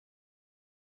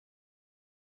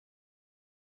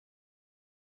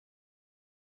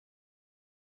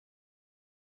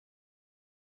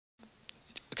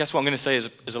guess what I'm going to say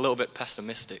is a little bit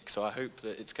pessimistic. So I hope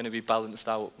that it's going to be balanced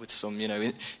out with some,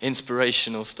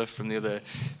 inspirational stuff from the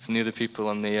other people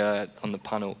on the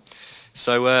panel.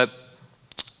 So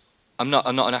I'm not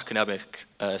an academic,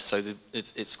 so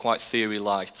it's quite theory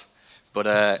light. But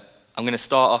I'm going to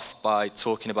start off by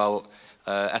talking about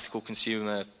Ethical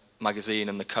Consumer magazine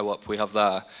and the co-op we have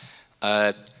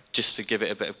there, just to give it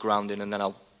a bit of grounding, and then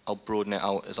I'll broaden it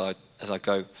out as I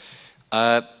go.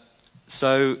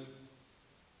 So,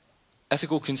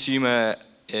 Ethical Consumer,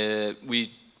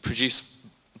 we produce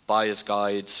buyer's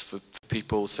guides for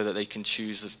people so that they can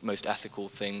choose the most ethical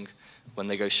thing when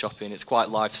they go shopping. It's quite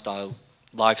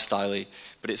lifestyle-y,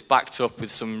 but it's backed up with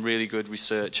some really good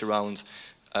research around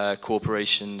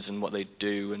corporations and what they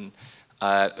do, and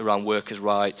around workers'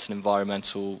 rights and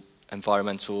environmental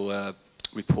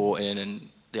reporting and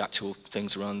the actual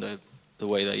things around the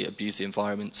way they abuse the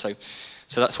environment. So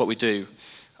that's what we do.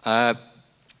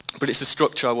 But it's the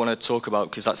structure I want to talk about,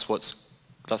 because that's what's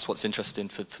interesting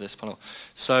for this panel.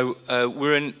 So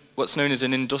we're in what's known as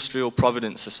an industrial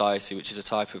providence society, which is a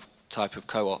type of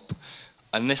co-op,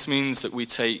 and this means that we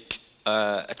take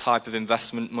a type of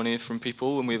investment money from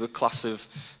people, and we have a class of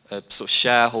sort of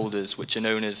shareholders, which are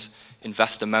known as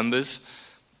investor members,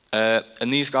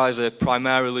 and these guys are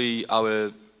primarily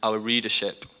our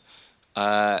readership,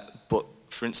 but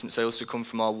for instance, they also come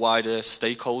from our wider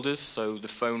stakeholders. So the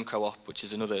phone co-op, which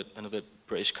is another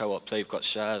British co-op, they've got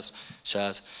shares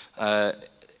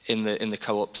in the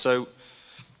co-op. So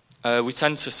we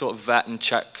tend to sort of vet and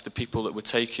check the people that we're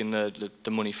taking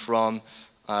the money from.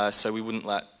 So we wouldn't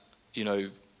let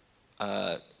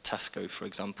Tesco, for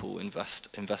example, invest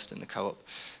in the co-op,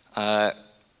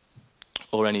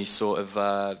 or any sort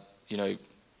of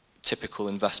typical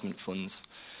investment funds.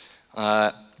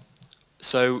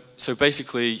 So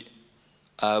basically,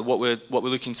 what we're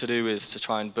looking to do is to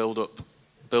try and build up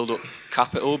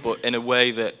capital, but in a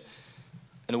way that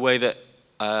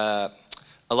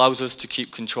allows us to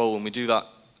keep control, and we do that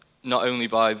not only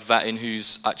by vetting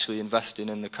who's actually investing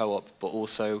in the co-op, but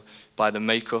also by the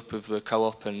makeup of the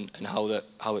co-op and how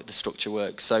the structure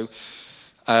works. So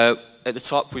at the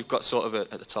top we've got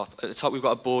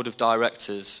a board of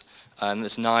directors, and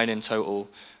there's 9 in total.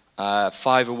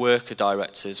 5 are worker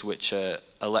directors, which are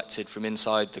elected from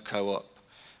inside the co-op.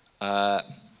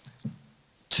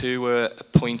 2 are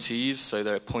appointees, so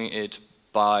they're appointed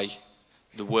by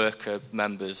the worker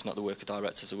members, not the worker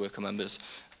directors, the worker members.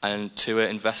 And 2 are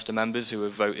investor members, who are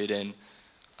voted in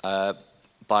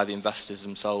by the investors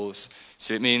themselves.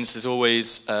 So it means there's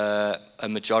always a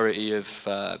majority of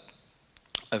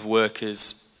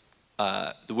workers.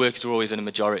 The workers are always in a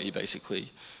majority,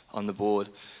 basically, on the board.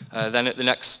 Then at the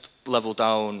next level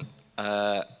down,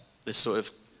 there's sort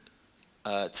of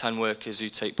 10 workers who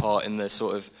take part in the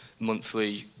sort of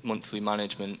monthly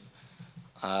management,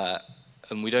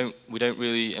 and we don't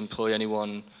really employ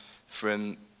anyone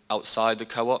from outside the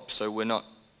co-op. So we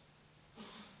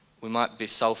might be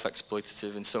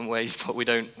self-exploitative in some ways, but we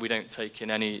don't take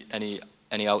in any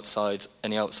outside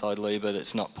labour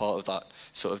that's not part of that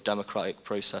sort of democratic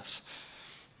process.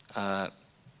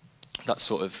 That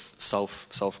sort of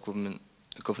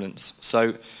governance.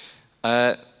 So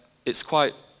it's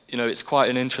quite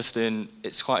an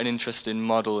interesting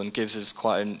model, and gives us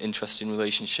quite an interesting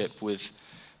relationship with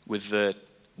the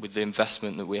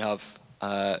investment that we have,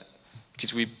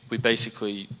 because we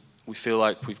feel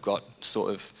like we've got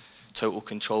sort of total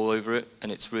control over it,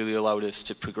 and it's really allowed us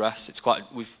to progress.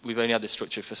 We've only had this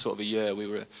structure for sort of a year. We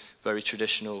were a very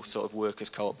traditional sort of workers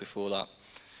co-op before that.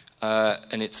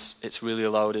 And it's really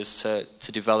allowed us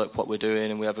to develop what we're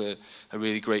doing, and we have a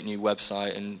really great new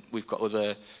website, and we've got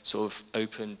other sort of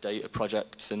open data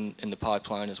projects in the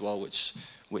pipeline as well, which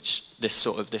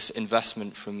this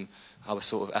investment from our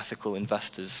sort of ethical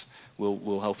investors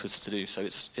will help us to do. So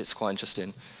it's quite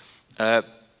interesting.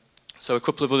 So a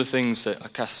couple of other things that I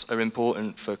guess are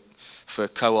important for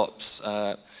co-ops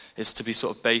is to be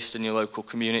sort of based in your local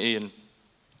community. And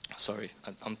sorry,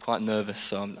 I'm quite nervous,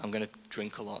 so I'm going to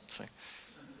drink a lot.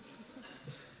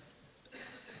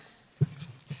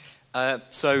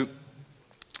 So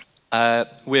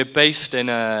we're based in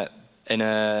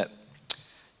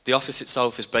the office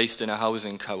itself is based in a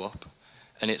housing co-op,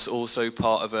 and it's also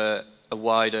part of a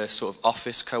wider sort of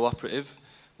office cooperative,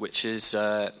 which is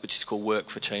called Work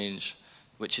for Change,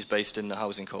 which is based in the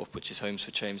housing co-op, which is Homes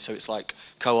for Change. So it's like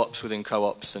co-ops within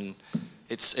co-ops, and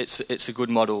it's a good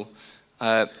model.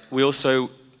 We also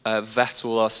vet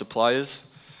all our suppliers.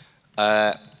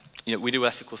 We do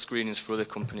ethical screenings for other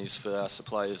companies for our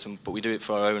suppliers, but we do it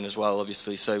for our own as well,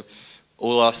 obviously. So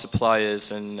all our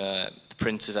suppliers and the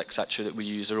printers, etc., that we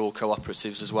use are all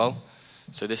cooperatives as well.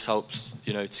 So this helps,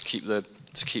 to keep the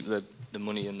keep the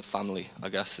money in the family, I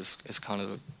guess, is kind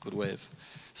of a good way of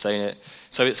saying it.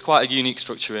 So it's quite a unique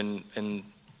structure, and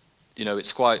you know,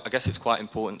 I guess it's quite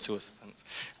important to us.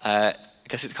 I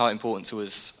guess it's quite important to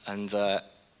us, and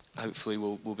hopefully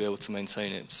we'll be able to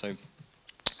maintain it.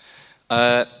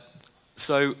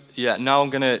 So yeah, now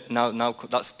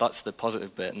that's the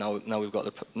positive bit. Now we've got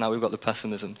the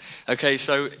pessimism. Okay,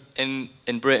 so in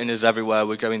Britain, as everywhere,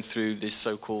 we're going through these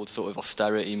so-called sort of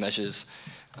austerity measures,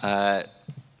 and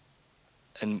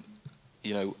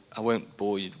you know, I won't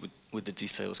bore you with the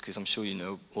details because I'm sure you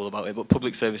know all about it. But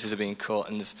public services are being cut,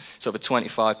 and there's sort of a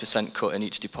 25% cut in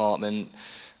each department.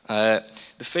 The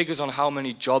figures on how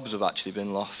many jobs have actually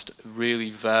been lost really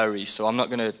vary. So I've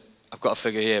got a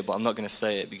figure here, but I'm not going to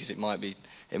say it because it might be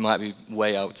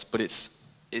way out. But it's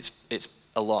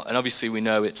a lot, and obviously we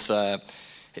know it's all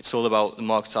about the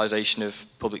marketisation of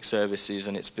public services,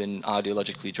 and it's been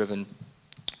ideologically driven.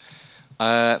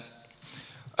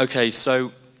 Okay,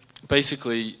 so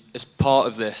basically, as part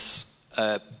of this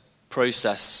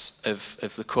process of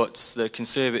the cuts, the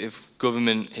Conservative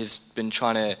government has been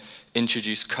trying to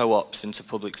introduce co-ops into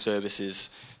public services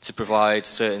to provide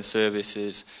certain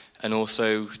services, and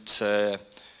also to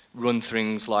run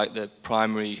things like the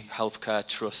primary healthcare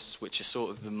trusts, which are sort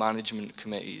of the management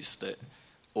committees that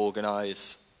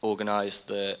organise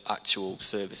the actual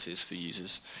services for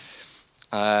users.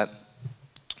 But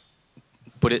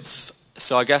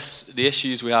so I guess the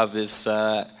issues we have is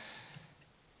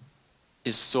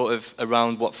sort of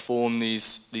around what form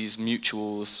these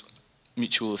mutuals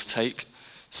take.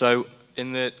 So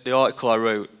in the article I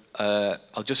wrote,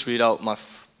 I'll just read out my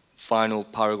final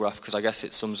paragraph because I guess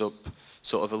it sums up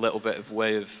sort of a little bit of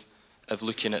way of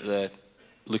looking at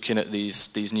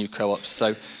these new co-ops.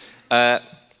 So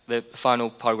the final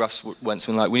paragraphs went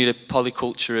something like, we need a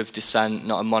polyculture of dissent,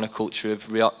 not a monoculture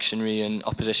of reactionary and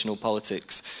oppositional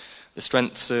politics. The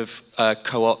strengths of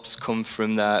co-ops come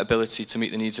from their ability to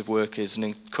meet the needs of workers and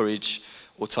encourage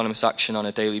autonomous action on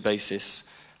a daily basis,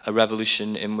 a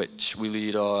revolution in which we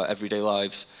lead our everyday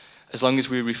lives. As long as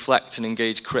we reflect and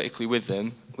engage critically with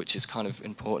them, which is kind of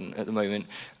important at the moment,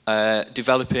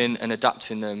 developing and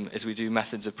adapting them as we do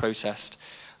methods of protest,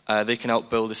 they can help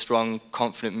build a strong,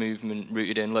 confident movement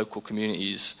rooted in local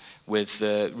communities with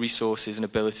the resources and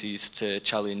abilities to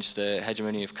challenge the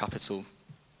hegemony of capital.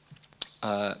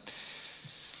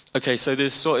 Okay, so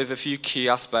there's sort of a few key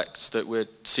aspects that would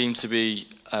seem to be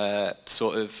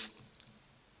sort of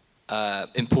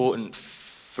important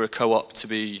for a co-op to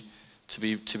be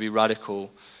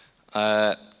radical.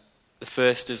 The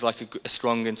first is like a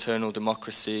strong internal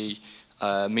democracy,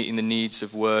 meeting the needs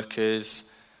of workers,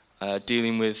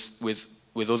 dealing with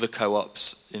other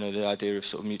co-ops, you know, the idea of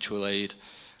sort of mutual aid,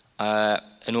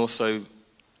 and also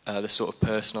the sort of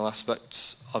personal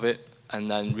aspects of it, and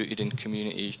then rooted in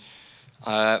community.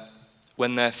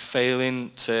 When they're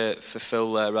failing to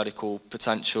fulfill their radical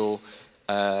potential,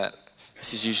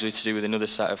 this is usually to do with another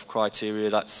set of criteria.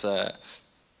 That's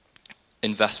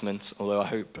investment, although I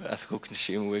hope ethical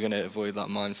consumer, we're going to avoid that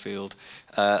minefield.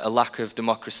 A lack of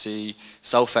democracy,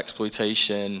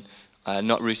 self-exploitation,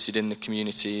 not rooted in the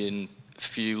community, and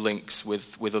few links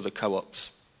with other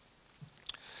co-ops.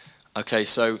 Okay,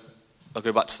 so I'll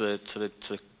go back to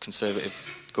the Conservative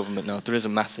government now. There is a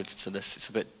method to this.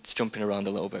 It's jumping around a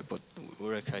little bit, but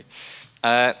we're okay.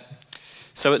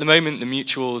 So at the moment, the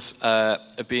mutuals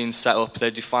are being set up. They're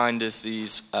defined as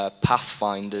these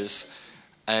pathfinders.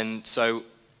 And so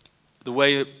the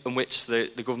way in which the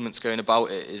government's going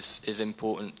about it is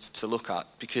important to look at,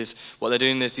 because what they're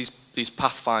doing is these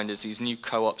pathfinders, these new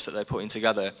co-ops that they're putting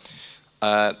together,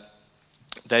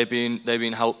 they're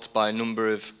being helped by a number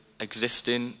of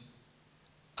existing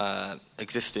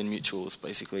mutuals,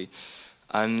 basically.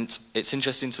 And it's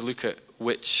interesting to look at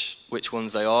which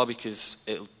ones they are, because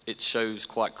it shows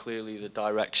quite clearly the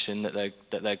direction that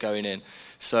they're going in.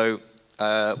 So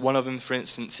one of them, for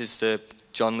instance, is the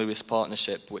John Lewis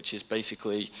Partnership, which is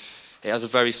basically, it has a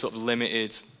very sort of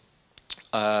limited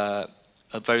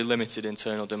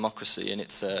internal democracy, and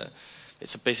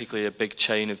it's basically a big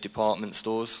chain of department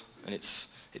stores, and it's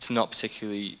not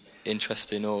particularly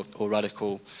interesting or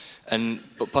radical.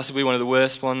 But possibly one of the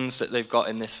worst ones that they've got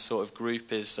in this sort of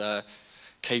group is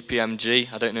KPMG.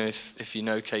 I don't know if you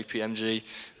know KPMG.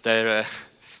 They're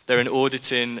an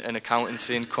auditing and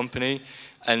accounting company,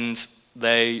 and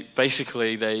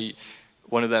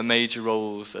one of their major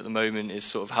roles at the moment is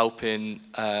sort of helping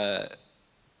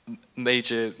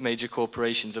major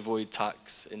corporations avoid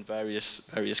tax in various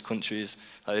countries.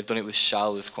 They've done it with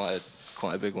Shell as quite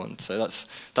a big one. So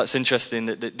that's interesting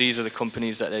that these are the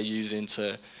companies that they're using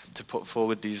to put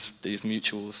forward these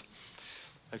mutuals.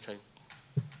 Okay.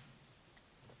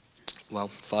 Well,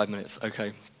 5 minutes,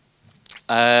 okay.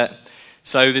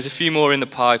 So there's a few more in the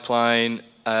pipeline.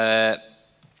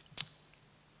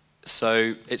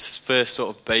 So it's first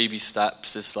sort of baby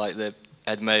steps, as like the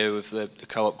Ed Mayo of the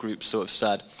co-op group sort of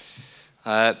said.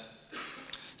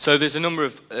 So there's a number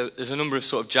of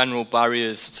sort of general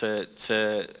barriers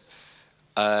to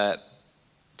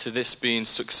this being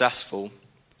successful.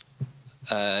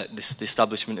 The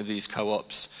establishment of these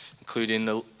co-ops, including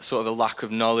the sort of a lack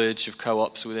of knowledge of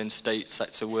co-ops within state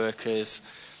sector workers,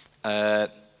 a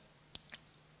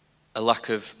lack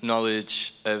of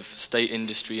knowledge of state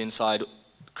industry inside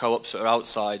co-ops that are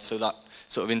outside, so that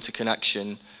sort of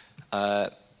interconnection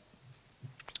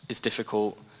is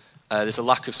difficult. There's a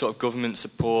lack of sort of government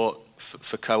support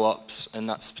for co-ops, and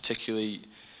that's particularly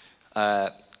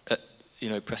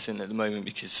present at the moment,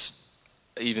 because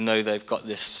even though they've got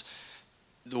this,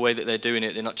 the way that they're doing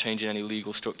it, they're not changing any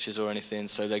legal structures or anything,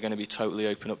 so they're going to be totally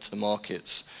open up to the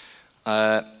markets.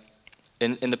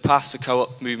 In the past, the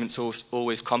co-op movement's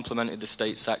always complemented the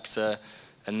state sector,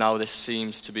 and now this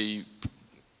seems to be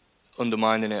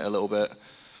undermining it a little bit.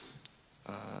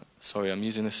 Sorry, I'm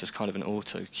using this as kind of an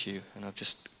auto cue, and I've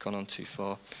just gone on too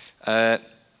far.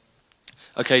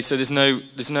 Okay, so there's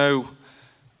no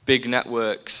big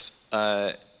networks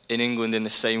in England in the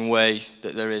same way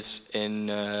that there is in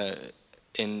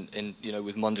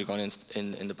with Mondragon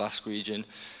in the Basque region.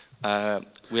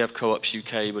 We have Co-ops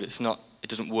UK, but it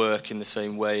doesn't work in the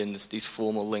same way, and these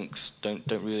formal links don't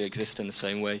really exist in the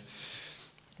same way.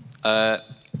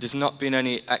 There's not been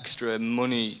any extra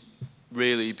money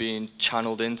really being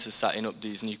channeled into setting up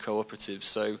these new cooperatives.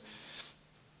 So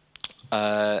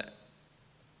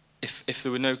if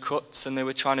there were no cuts and they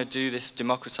were trying to do this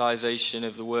democratization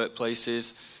of the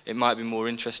workplaces, it might be more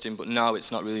interesting, but now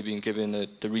it's not really being given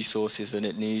the resources that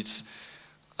it needs.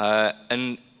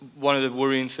 And one of the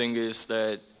worrying things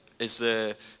is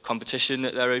the competition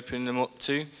that they're opening them up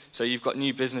to. So you've got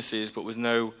new businesses, but with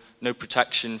no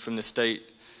protection from the state.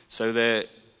 So they're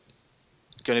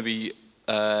going to be,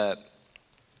 they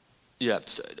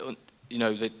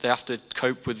have to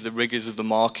cope with the rigors of the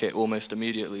market almost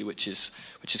immediately, which is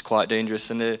quite dangerous.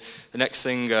 And the next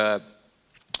thing,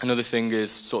 another thing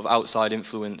is sort of outside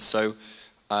influence. So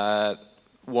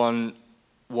one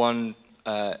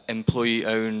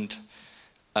employee-owned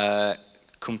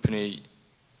company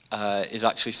is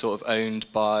actually sort of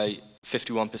owned by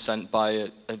 51% by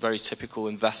a very typical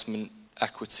investment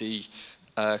equity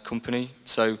company.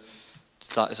 So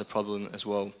that is a problem as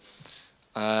well.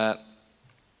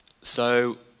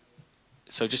 So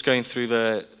just going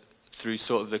through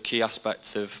sort of the key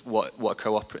aspects of what a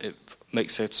cooperative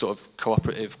makes a sort of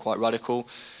cooperative quite radical.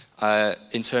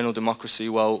 Internal democracy,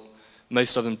 well,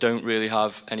 most of them don't really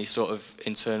have any sort of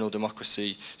internal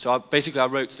democracy. So I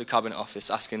wrote to the Cabinet Office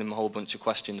asking them a whole bunch of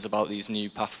questions about these new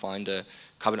Pathfinder.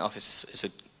 Cabinet Office is a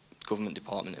government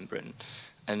department in Britain.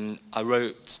 And I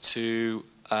wrote to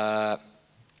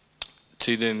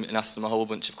them and asked them a whole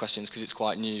bunch of questions because it's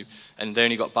quite new, and they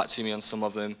only got back to me on some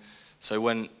of them. So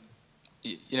when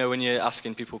you're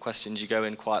asking people questions, you go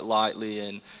in quite lightly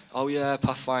and, oh yeah,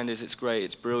 Pathfinders, it's great,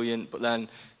 it's brilliant, but then,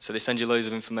 so they send you loads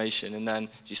of information, and then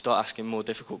you start asking more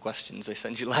difficult questions, they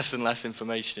send you less and less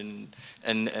information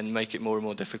and make it more and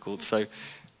more difficult. So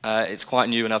it's quite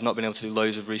new, and I've not been able to do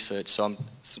loads of research, so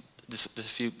there's a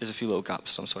few little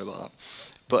gaps, so I'm sorry about that.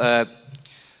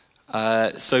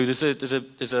 But so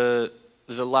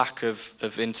there's a lack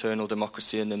of internal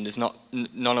democracy in them. There's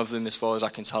none of them, as far as I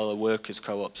can tell, are workers'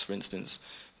 co-ops, for instance.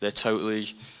 They're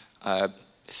totally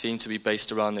seem to be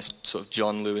based around this sort of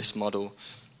John Lewis model.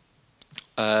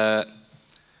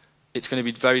 It's going to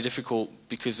be very difficult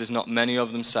because there's not many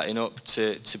of them setting up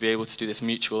to be able to do this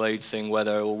mutual aid thing where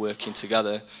they're all working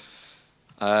together.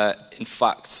 In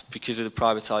fact, because of the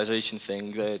privatization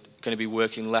thing, they're going to be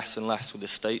working less and less with the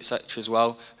state sector as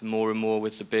well, and more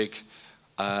with the big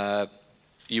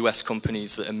US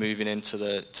companies that are moving into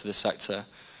the sector.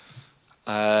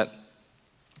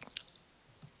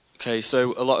 Okay,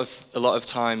 so a lot of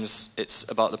times it's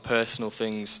about the personal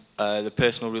things, the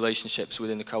personal relationships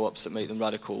within the co-ops that make them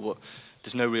radical, but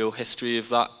there's no real history of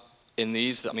that in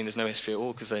these. I mean, there's no history at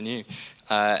all because they're new,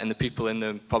 and the people in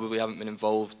them probably haven't been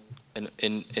involved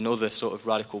in other sort of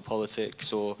radical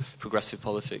politics or progressive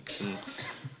politics,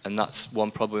 and that's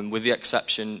one problem, with the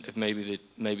exception of maybe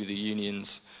the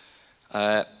unions.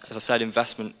 As I said,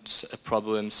 investment's a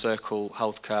problem. Circle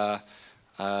Healthcare,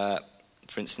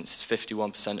 for instance, is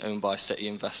 51% owned by city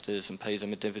investors and pays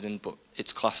them a dividend, but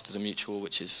it's classed as a mutual,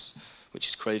 which is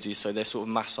crazy. So they're sort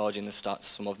of massaging the stats.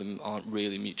 Some of them aren't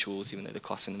really mutuals, even though they're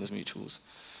classing them as mutuals.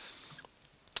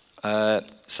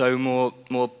 So more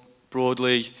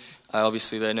broadly,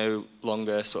 Obviously, they're no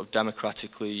longer sort of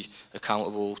democratically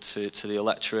accountable to the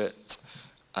electorate,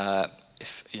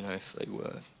 if they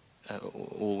were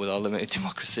all with our limited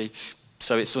democracy.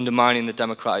 So it's undermining the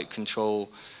democratic control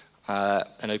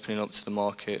and opening up to the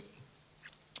market.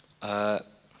 1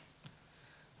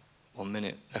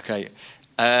 minute, okay.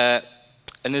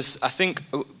 And I think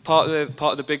part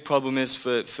of the big problem is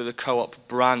for the co-op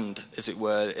brand, as it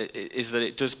were, is that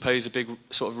it does pose a big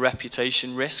sort of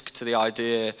reputation risk to the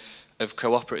idea of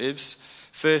cooperatives.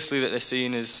 Firstly, that they're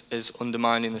seen as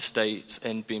undermining the state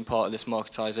and being part of this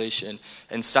marketisation.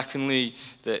 And secondly,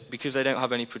 that because they don't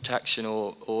have any protection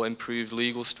or improved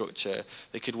legal structure,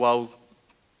 they could well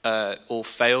all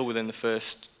fail within the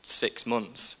first 6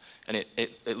 months. And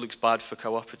it looks bad for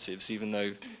cooperatives, even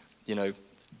though,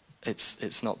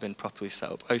 it's not been properly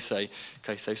set up. Okay,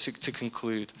 so to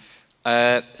conclude,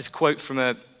 it's a quote from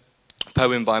a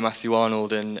poem by Matthew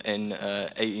Arnold in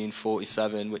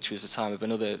 1847, which was the time of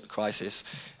another crisis,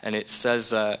 and it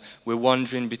says, "We're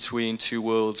wandering between two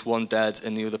worlds, one dead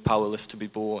and the other powerless to be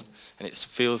born." And it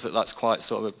feels that that's quite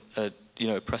sort of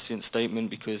a prescient statement,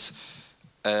 because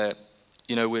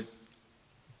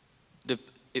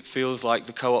it feels like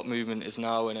the co-op movement is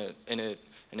now in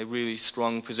a really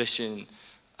strong position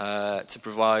to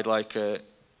provide like a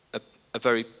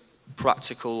very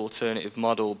practical alternative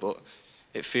model, but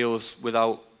it feels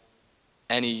without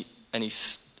any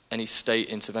state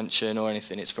intervention or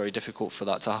anything, it's very difficult for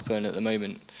that to happen at the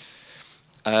moment.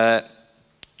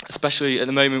 Especially at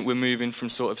the moment, we're moving from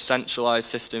sort of centralised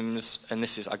systems, and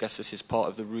I guess this is part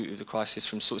of the root of the crisis,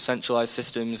 from sort of centralised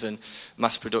systems and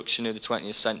mass production of the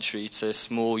 20th century to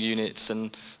small units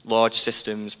and large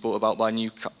systems brought about by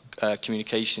new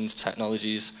communications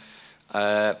technologies,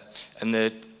 and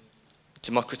the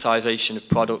democratization of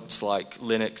products like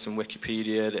Linux and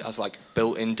Wikipedia that has like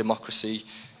built-in democracy.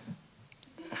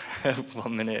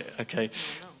 1 minute, okay.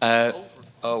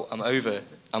 Oh, I'm over.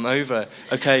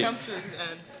 Okay.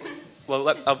 Well,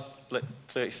 I've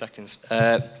 30 seconds.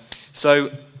 So,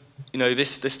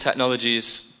 this technology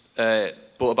has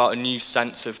brought about a new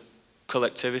sense of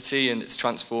collectivity, and it's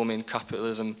transforming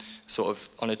capitalism sort of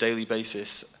on a daily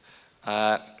basis.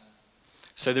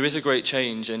 So there is a great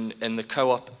change, and the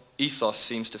co-op ethos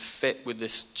seems to fit with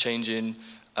this changing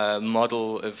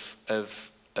model of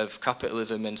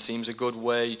capitalism, and seems a good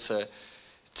way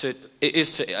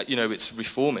it's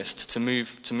reformist to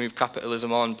move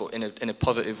capitalism on, but in a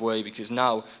positive way, because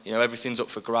now everything's up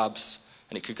for grabs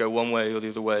and it could go one way or the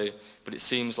other way. But it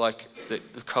seems like the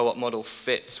co-op model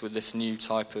fits with this new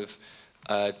type of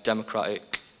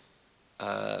democratic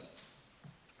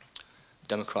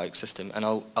system. And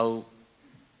I'll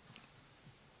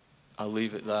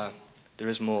leave it there. There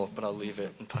is more, but I'll leave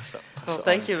it and pass it on.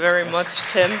 Thank you very much,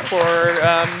 Tim, for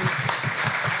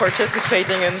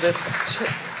participating in this.